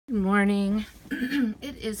Good morning.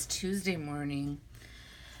 It is Tuesday morning,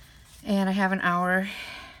 and I have an hour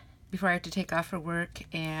before I have to take off for work,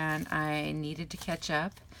 and I needed to catch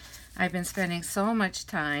up. I've been spending so much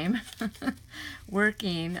time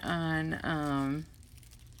working on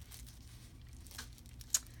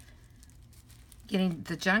getting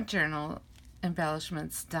the junk journal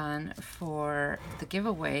embellishments done for the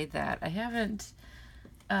giveaway that I haven't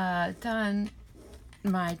done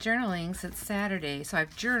my journaling since Saturday. So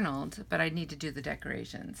I've journaled, but I need to do the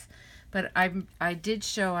decorations. But I did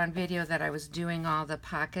show on video that I was doing all the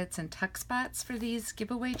pockets and tuck spots for these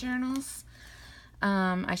giveaway journals.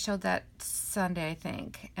 I showed that Sunday, I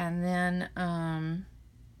think. And then, and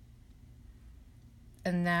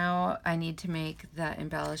now I need to make the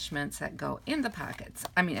embellishments that go in the pockets.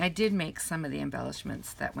 I mean, I did make some of the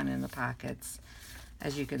embellishments that went in the pockets.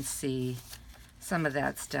 As you can see, some of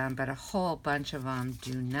that's done, but a whole bunch of them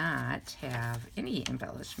do not have any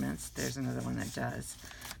embellishments. There's another one that does,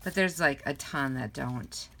 but there's like a ton that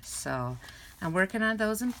don't. So I'm working on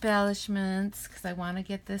those embellishments because I want to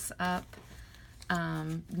get this up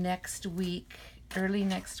next week, early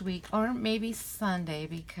next week, or maybe Sunday,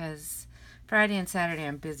 because Friday and Saturday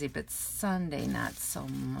I'm busy, but Sunday not so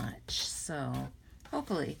much. So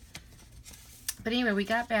hopefully. But anyway, we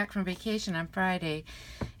got back from vacation on Friday,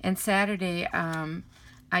 and Saturday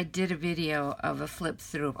I did a video of a flip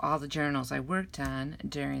through of all the journals I worked on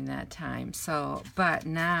during that time. So, but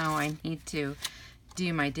now I need to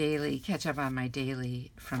do my daily, catch up on my daily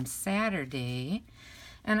from Saturday.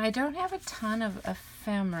 And I don't have a ton of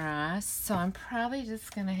ephemera, so I'm probably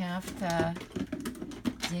just going to have to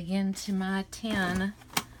dig into my tin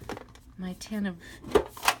of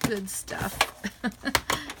good stuff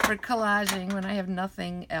for collaging when I have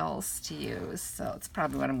nothing else to use. So it's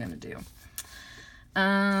probably what I'm going to do.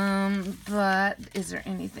 But is there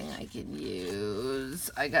anything I can use?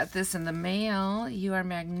 I got this in the mail. You Are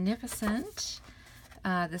Magnificent.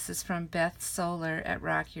 This is from Beth Solar at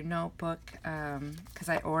Rock Your Notebook, because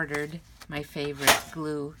I ordered my favorite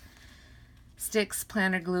glue sticks,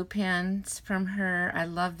 planner glue pens from her. I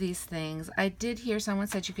love these things. I did hear someone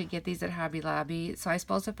said you could get these at Hobby Lobby, so I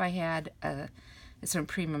suppose if I had it's from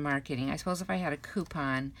Prima Marketing. I suppose if I had a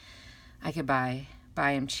coupon, I could buy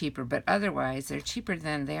them cheaper, but otherwise they're cheaper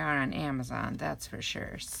than they are on Amazon, that's for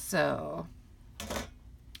sure. So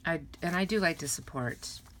I do like to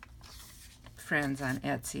support friends on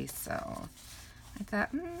Etsy, so I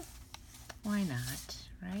thought, why not,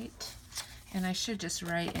 right? And I should just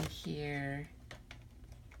write in here,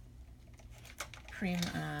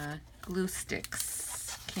 Prima glue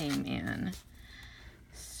sticks came in.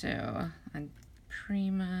 So, a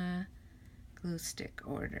Prima glue stick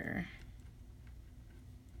order.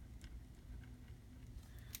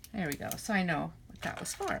 There we go. So I know what that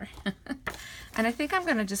was for. And I think I'm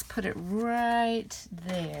going to just put it right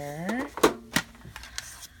there.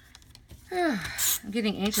 I'm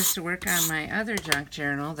getting anxious to work on my other junk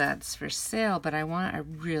journal that's for sale, but I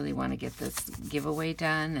really want to get this giveaway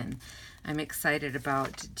done, and I'm excited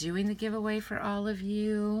about doing the giveaway for all of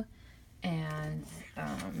you. And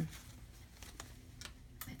I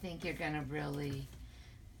think you're gonna really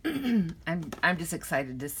I'm just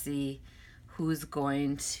excited to see who's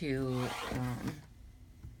going to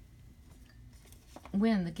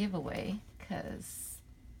win the giveaway, because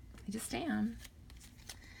I just am.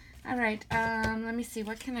 All right, let me see,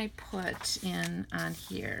 what can I put in on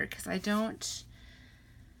here? Because I don't,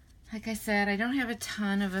 like I said, I don't have a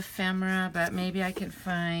ton of ephemera, but maybe I can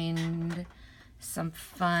find some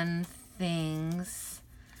fun things.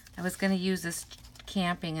 I was going to use this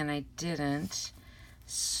camping and I didn't.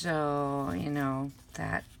 So, you know,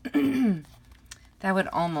 that that would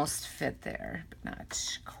almost fit there, but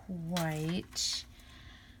not quite.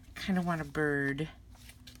 Kind of want a bird.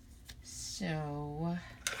 So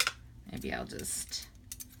maybe I'll just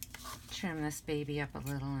trim this baby up a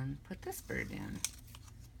little and put this bird in.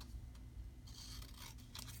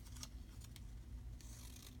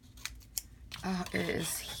 Oh, it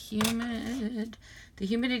is humid. The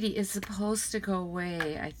humidity is supposed to go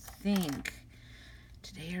away, I think,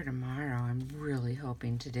 today or tomorrow. I'm really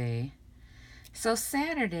hoping today. So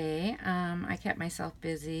Saturday, I kept myself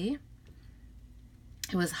busy.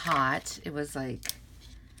 It was hot. It was like,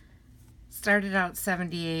 started out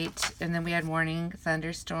 78, and then we had morning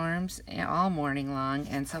thunderstorms all morning long,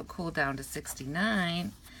 and so it cooled down to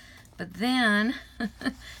 69. But then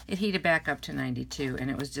it heated back up to 92, and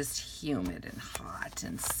it was just humid and hot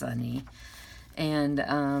and sunny. And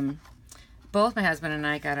both my husband and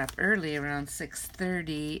I got up early around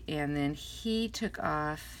 6:30, and then he took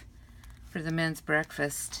off for the men's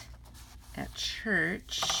breakfast at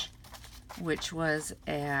church. which was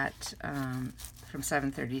at from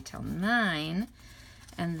 7:30 till 9.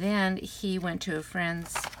 And then he went to a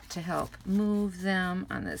friend's to help move them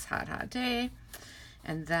on this hot, hot day.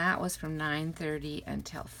 And that was from 9:30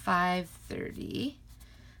 until 5:30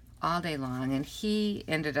 all day long. And he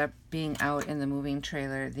ended up being out in the moving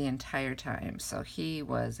trailer the entire time. So he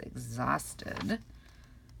was exhausted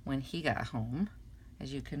when he got home,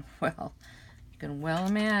 as you can well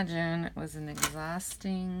imagine. It was an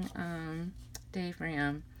exhausting day for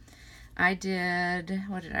him. I did,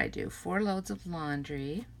 what did I do? 4 loads of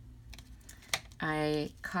laundry.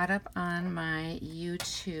 I caught up on my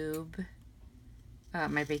YouTube,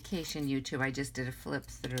 my vacation YouTube. I just did a flip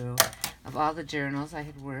through of all the journals I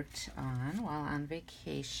had worked on while on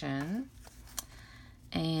vacation.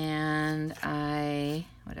 And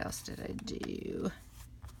what else did I do?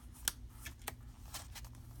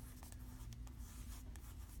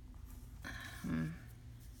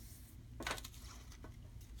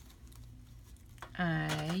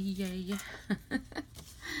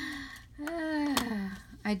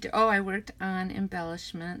 I worked on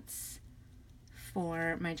embellishments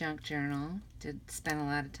for my junk journal. Did spend a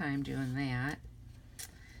lot of time doing that.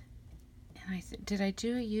 And did I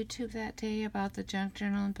do a YouTube that day about the junk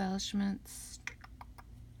journal embellishments?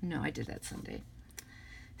 No, I did that Sunday.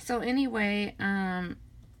 So anyway,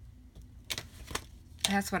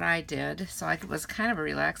 that's what I did. So it was kind of a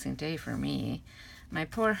relaxing day for me. My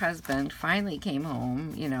poor husband finally came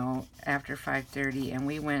home, after 5:30, and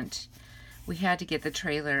we had to get the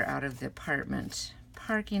trailer out of the apartment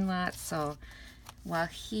parking lot. So while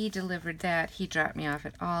he delivered that, he dropped me off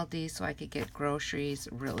at Aldi so I could get groceries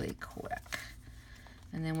really quick.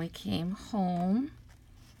 And then we came home,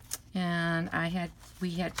 and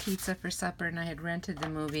we had pizza for supper, and I had rented the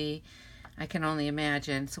movie I Can Only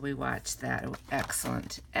Imagine, so we watched that.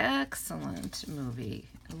 Excellent movie.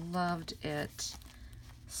 Loved it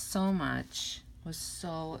so much. It was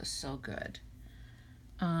so good.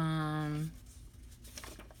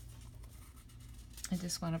 I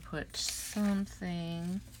just want to put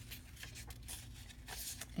something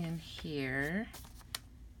in here.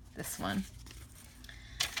 This one.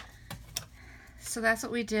 So that's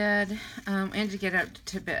what we did. And to get up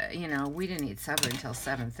to bed, we didn't eat supper until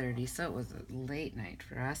 7:30, so it was a late night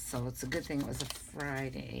for us. So it's a good thing it was a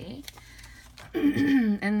Friday.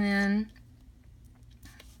 And then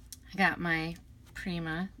I got my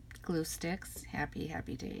Prima glue sticks. Happy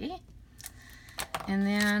day. And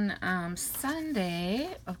then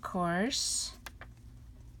Sunday, of course,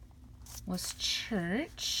 was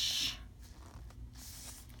church.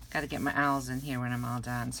 Got to get my owls in here when I'm all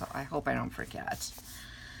done, so I hope I don't forget.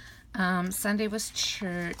 Sunday was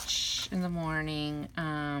church in the morning,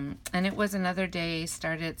 and it was another day.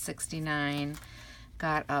 Started at 69,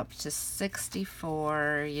 got up to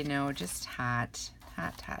 64, just hot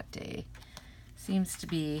day. Seems to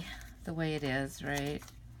be the way it is, right?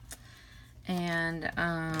 And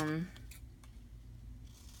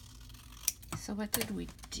so what did we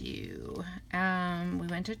do? We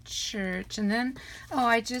went to church, and then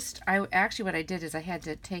actually what I did is I had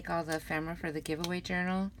to take all the ephemera for the giveaway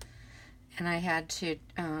journal, and I had to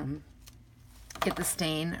get the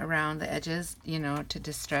stain around the edges, to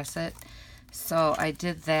distress it. So I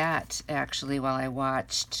did that actually while I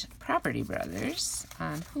watched Property Brothers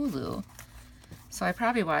on Hulu. So I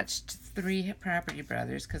probably watched 3 Property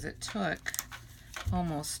Brothers because it took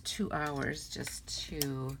almost 2 hours just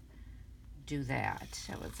to do that.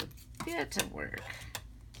 That was a bit of work.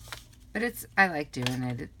 But I like doing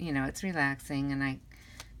it. It's relaxing, and I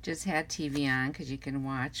just had TV on because you can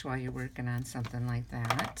watch while you're working on something like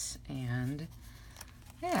that. And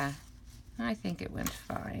yeah, I think it went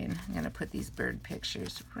fine. I'm going to put these bird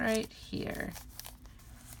pictures right here.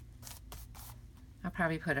 I'll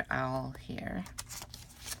probably put an owl here.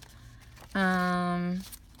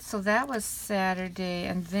 So that was Saturday,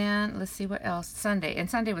 and then let's see what else. Sunday, and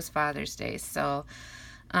Sunday was Father's Day. So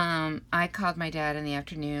I called my dad in the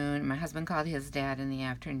afternoon. My husband called his dad in the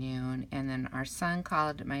afternoon, and then our son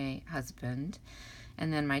called my husband,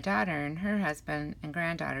 and then my daughter and her husband and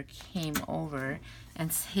granddaughter came over,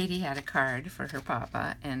 and Sadie had a card for her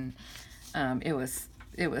papa, and it was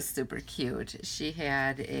super cute. She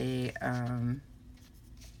had a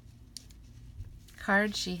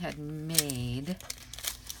card she had made.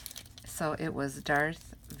 So it was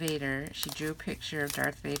Darth Vader. She drew a picture of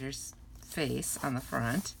Darth Vader's face on the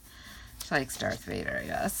front. She likes Darth Vader, I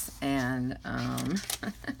guess. And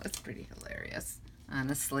it was pretty hilarious,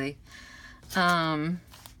 honestly. Oh,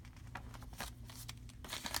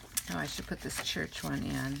 I should put this church one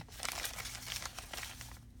in.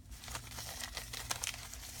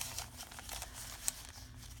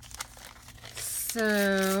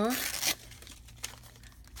 So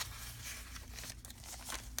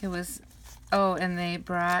it was, oh, and they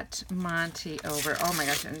brought Monty over. Oh my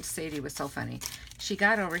gosh, and Sadie was so funny. She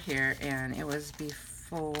got over here, and it was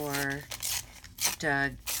before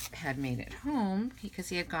Doug had made it home because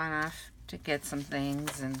he had gone off to get some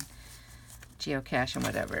things and geocache and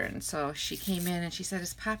whatever. And so she came in and she said,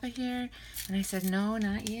 "Is Papa here?" And I said, "No,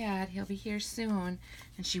 not yet. He'll be here soon."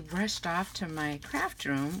 And she rushed off to my craft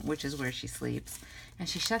room, which is where she sleeps, and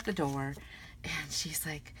she shut the door, and she's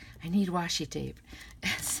like, "I need washi tape."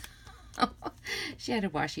 And so she had a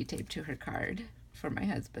washi tape to her card for my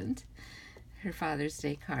husband, her Father's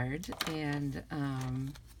Day card, and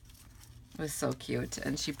it was so cute.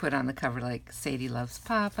 And she put on the cover like, "Sadie loves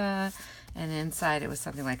Papa," and inside it was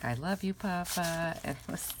something like, "I love you, Papa," and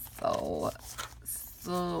it was so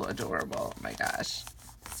adorable. Oh my gosh,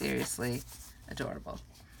 seriously adorable.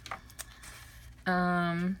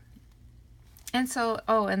 And so,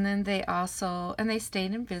 oh, and then they also, and they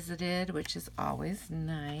stayed and visited, which is always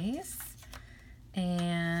nice.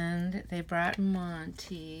 And they brought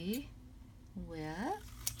Monty with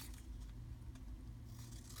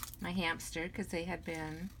my hamster because they had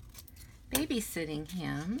been babysitting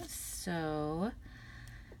him. So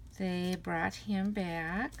they brought him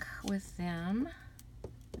back with them,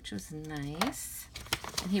 which was nice.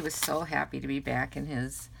 And he was so happy to be back in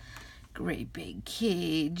his great big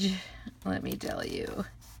cage, let me tell you.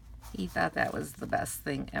 He thought that was the best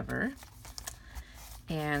thing ever.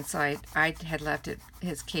 And so I had left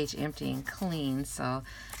his cage empty and clean, so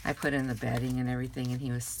I put in the bedding and everything, and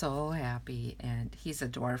he was so happy. And he's a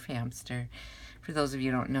dwarf hamster, for those of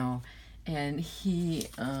you who don't know. And he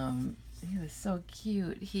was so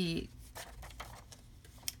cute.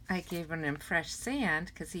 I gave him fresh sand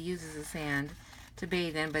because he uses the sand to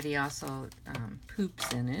bathe in, but he also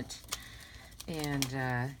poops in it, and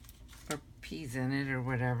or pees in it, or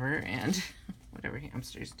whatever, and whatever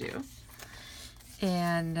hamsters do.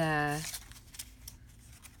 And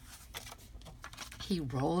he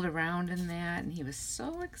rolled around in that, and he was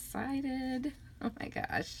so excited. Oh my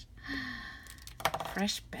gosh.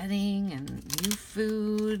 Fresh bedding and new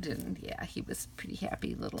food, and yeah, he was a pretty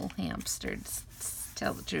happy little hamster, to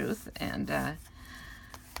tell the truth. And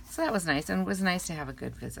so that was nice, and it was nice to have a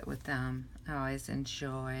good visit with them. I always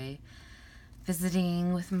enjoy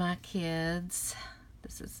visiting with my kids.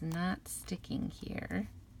 This is not sticking here.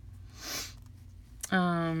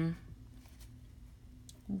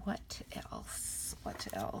 What else? What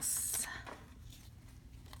else?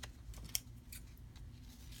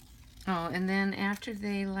 Oh, and then after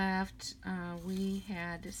they left, we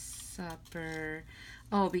had supper.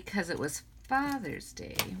 Oh, because it was Father's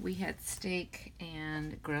Day, we had steak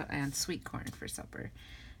and sweet corn for supper.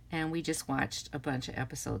 And we just watched a bunch of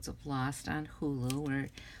episodes of Lost on Hulu. We're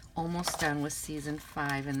almost done with season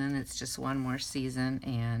 5, and then it's just one more season,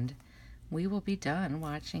 and we will be done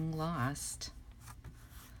watching Lost.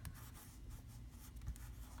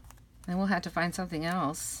 And we'll have to find something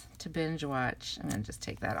else to binge watch. I'm going to just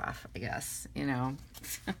take that off, I guess, you know.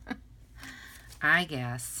 I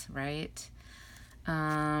guess, right?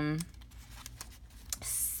 And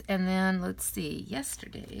then, let's see,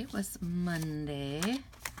 yesterday was Monday.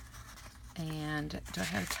 And do I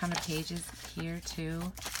have a ton of pages here, too?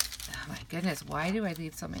 Oh, my goodness, why do I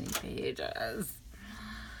leave so many pages?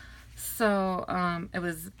 So,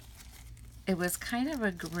 it was kind of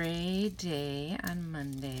a gray day on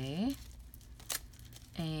Monday,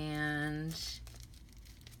 and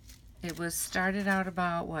it was started out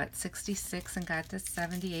about, 66 and got to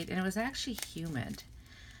 78, and it was actually humid.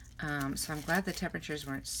 So I'm glad the temperatures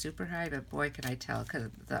weren't super high, but boy, could I tell, because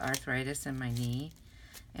of the arthritis in my knee,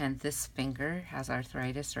 and this finger has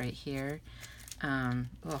arthritis right here.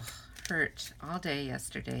 Hurt all day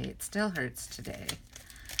yesterday. It still hurts today.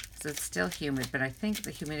 So it's still humid, but I think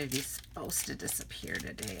the humidity is supposed to disappear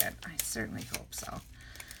today. I certainly hope so.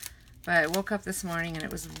 But I woke up this morning and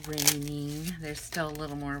it was raining. There's still a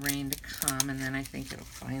little more rain to come, and then I think it'll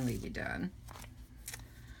finally be done.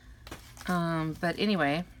 But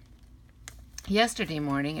anyway, yesterday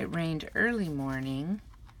morning it rained early morning,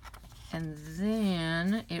 and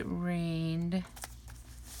then it rained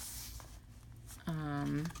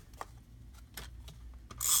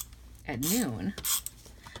at noon.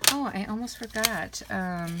 Oh, I almost forgot.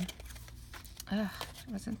 I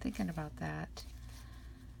wasn't thinking about that.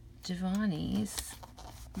 Giovanni's.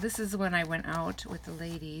 This is when I went out with the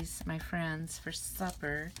ladies, my friends, for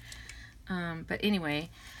supper. But anyway,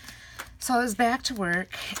 so I was back to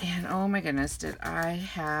work, and oh my goodness, did I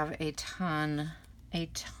have a ton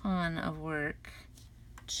of work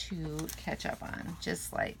to catch up on.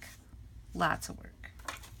 Just like lots of work,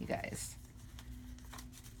 you guys.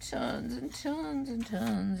 tons and tons and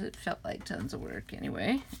tons. It felt like tons of work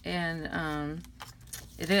anyway. And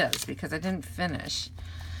it is, because I didn't finish.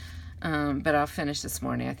 But I'll finish this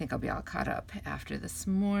morning. I think I'll be all caught up after this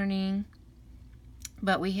morning.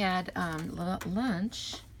 But we had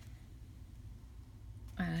lunch.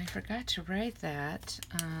 I forgot to write that.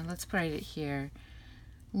 Let's write it here.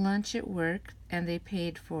 Lunch at work, and they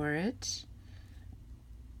paid for it.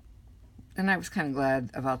 And I was kind of glad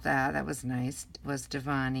about that. That was nice. It was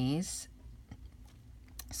Devani's.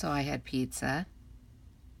 So I had pizza.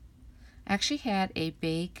 I actually had a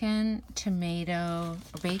chicken tomato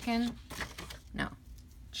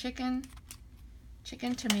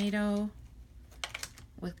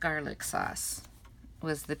with garlic sauce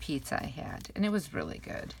was the pizza I had, and it was really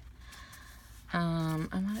good. I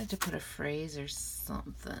wanted to put a phrase or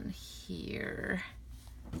something here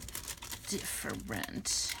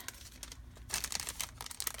different.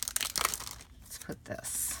 Let's put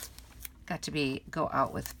this. Got to go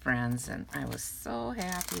out with friends, and I was so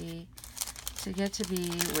happy to get to be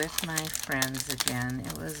with my friends again.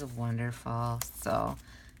 It was wonderful. So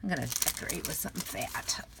I'm gonna decorate with some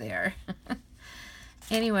fat up there.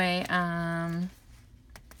 Anyway,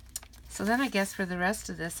 so then I guess for the rest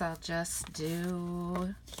of this I'll just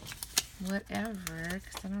do whatever,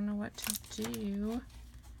 because I don't know what to do.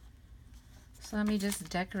 So let me just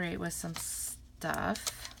decorate with some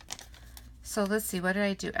stuff. So let's see, what did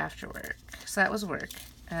I do after work? So that was work.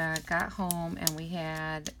 Got home, and we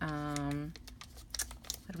had,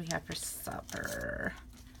 what do we have for supper?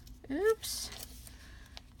 Oops.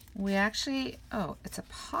 We actually, oh, it's a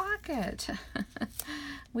pocket.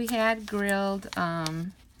 We had grilled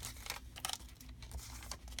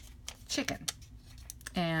chicken,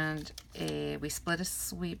 and we split a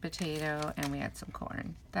sweet potato, and we had some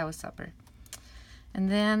corn. That was supper.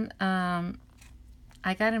 And then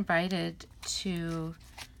I got invited to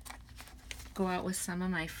go out with some of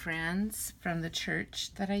my friends from the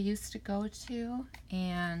church that I used to go to,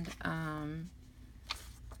 and oh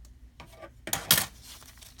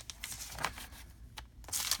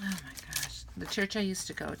my gosh, the church I used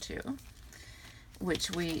to go to,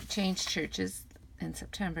 which we changed churches in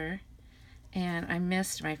September, and I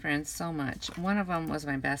missed my friends so much. One of them was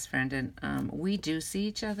my best friend, and we do see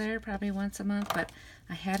each other probably once a month, but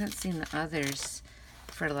I hadn't seen the others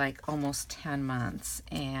for like almost 10 months,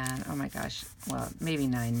 and oh my gosh, well, maybe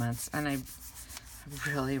 9 months, and I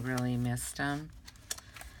really, really missed them.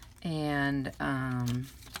 And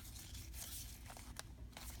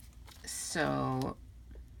so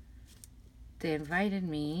they invited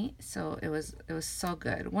me, so it was so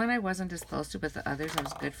good. One I wasn't as close to, but the others I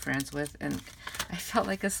was good friends with, and I felt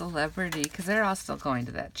like a celebrity because they're all still going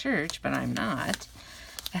to that church, but I'm not.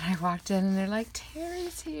 And I walked in, and they're like,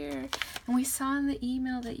 "Terry's here, and we saw in the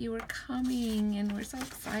email that you were coming, and we're so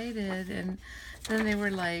excited." And then they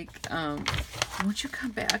were like, "Won't you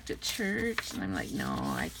come back to church?" And I'm like, "No,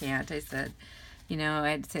 I can't." I said,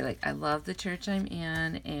 I'd say, like, I love the church I'm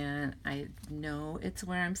in, and I know it's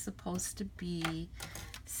where I'm supposed to be,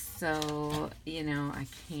 so, I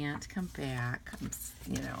can't come back. I'm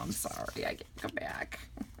sorry, I can't come back.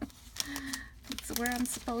 It's where I'm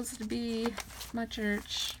supposed to be, my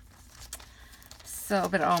church. So,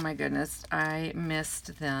 but oh my goodness, I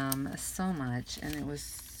missed them so much, and it was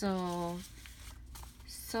so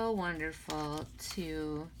wonderful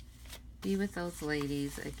to be with those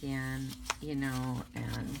ladies again,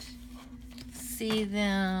 and see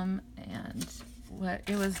them, and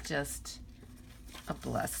it was just a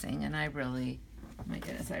blessing, and I really, oh my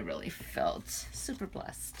goodness, I really felt super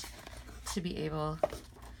blessed to be able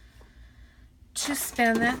to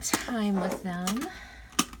spend that time with them.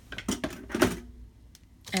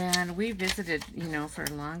 And we visited, for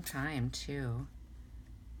a long time too.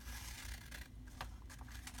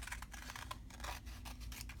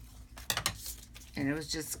 And it was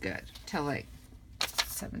just good till like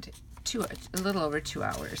a little over 2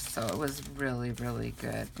 hours. So it was really, really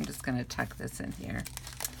good. I'm just gonna tuck this in here.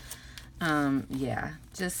 Yeah,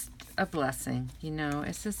 just a blessing,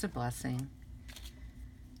 it's just a blessing.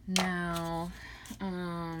 Now,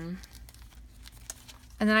 and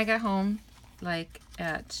then I got home like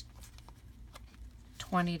at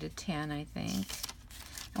 20 to 10, I think.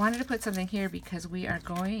 I wanted to put something here because we are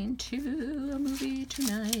going to a movie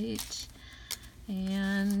tonight,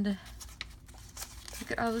 and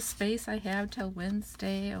look at all the space I have till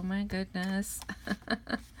Wednesday. Oh my goodness.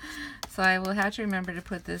 So I will have to remember to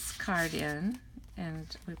put this card in,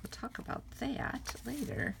 and we will talk about that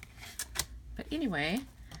later. But anyway,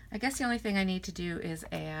 I guess the only thing I need to do is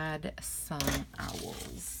add some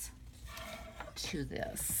owls to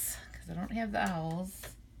this, because I don't have the owls.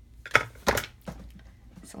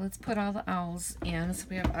 So let's put all the owls in. So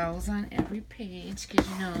we have owls on every page, because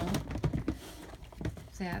you know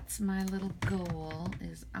that's my little goal,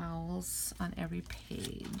 is owls on every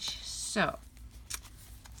page. So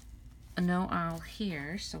no owl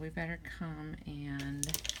here, so we better come and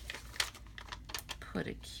put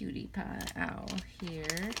a cutie pie owl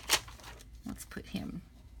here. Let's put him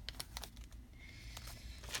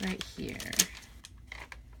right here.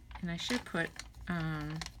 And I should put a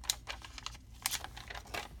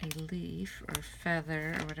leaf or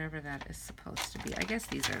feather or whatever that is supposed to be. I guess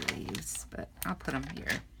these are leaves, but I'll put them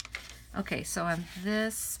here. Okay, so on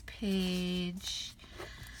this page,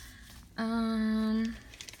 let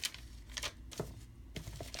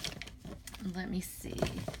me see.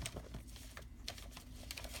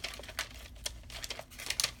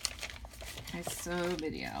 I have so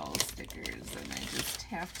many owl stickers, and I just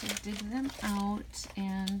have to dig them out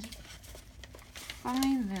and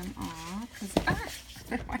find them all, because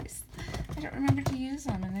otherwise I don't remember to use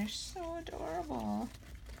them, and they're so adorable.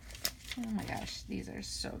 Oh my gosh, these are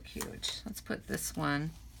so cute. Let's put this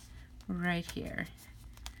one right here,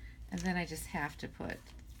 and then I just have to put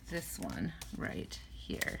this one right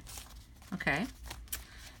here. Okay,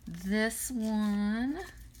 this one,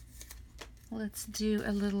 let's do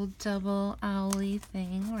a little double owly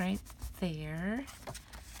thing right there.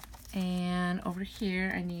 And over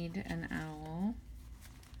here I need an owl.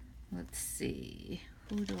 Let's see,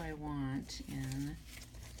 who do I want in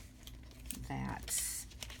that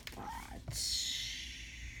spot?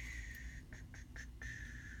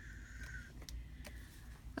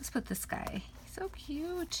 Let's put this guy. So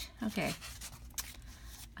cute. Okay.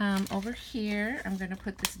 Over here, I'm going to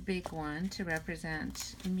put this big one to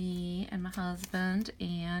represent me and my husband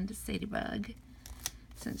and Sadybug,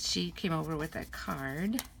 since she came over with that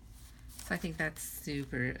card. So I think that's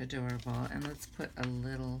super adorable. And let's put a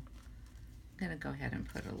little, I'm going to go ahead and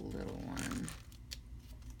put a little one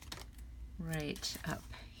right up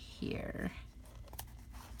here.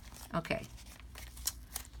 Okay.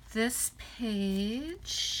 This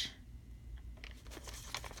page,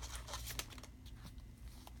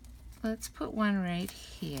 let's put one right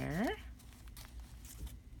here.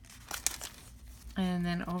 And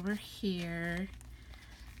then over here,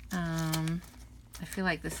 I feel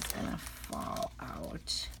like this is gonna fall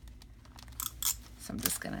out. So I'm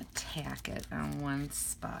just gonna tack it on one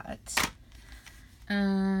spot.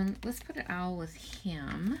 Let's put an owl with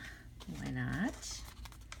him. Why not?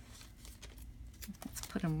 Let's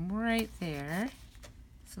put him right there.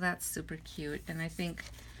 So that's super cute. And I think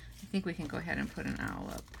we can go ahead and put an owl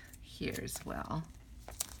up here as well.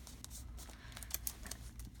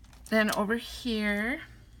 Then over here,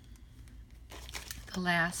 the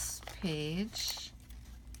last page,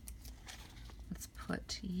 let's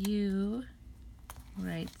put you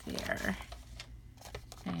right there.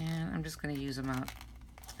 And I'm just going to use them out.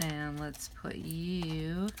 And let's put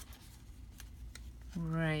you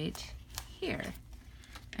right here.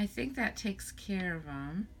 I think that takes care of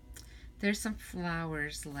them. There's some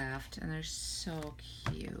flowers left, and they're so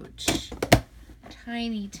cute.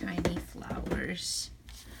 Tiny, tiny flowers.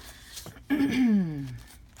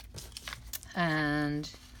 And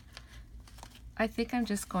I think I'm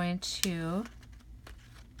just going to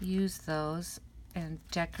use those and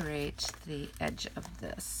decorate the edge of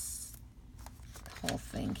this whole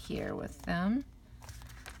thing here with them.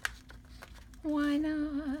 Why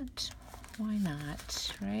not? Why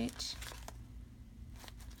not, right?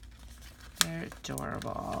 They're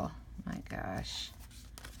adorable. My gosh.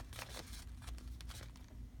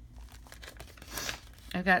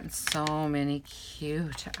 I've gotten so many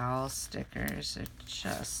cute owl stickers. They're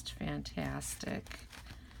just fantastic.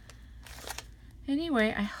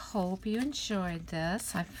 Anyway, I hope you enjoyed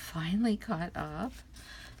this. I finally caught up.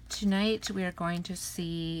 Tonight we are going to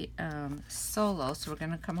see Solo, so we're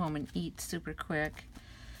going to come home and eat super quick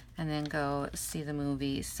and then go see the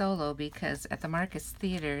movie Solo, because at the Marcus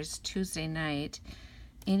Theaters Tuesday night,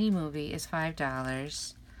 any movie is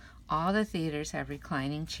 $5. All the theaters have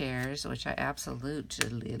reclining chairs, which I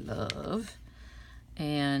absolutely love.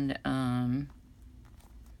 And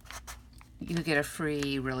you get a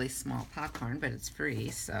free, really small popcorn, but it's free,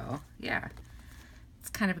 so yeah. It's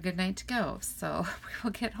kind of a good night to go, so we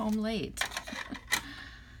will get home late.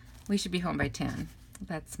 We should be home by 10.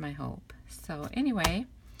 That's my hope. So anyway,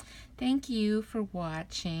 thank you for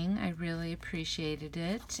watching. I really appreciated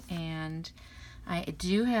it. And I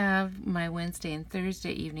do have my Wednesday and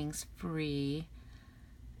Thursday evenings free.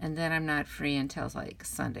 And then I'm not free until like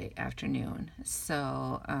Sunday afternoon.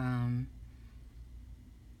 So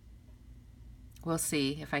we'll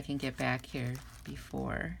see if I can get back here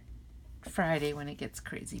before Friday when it gets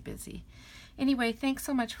crazy busy. Anyway, thanks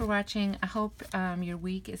so much for watching. I hope your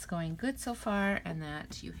week is going good so far and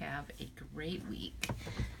that you have a great week.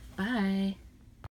 Bye.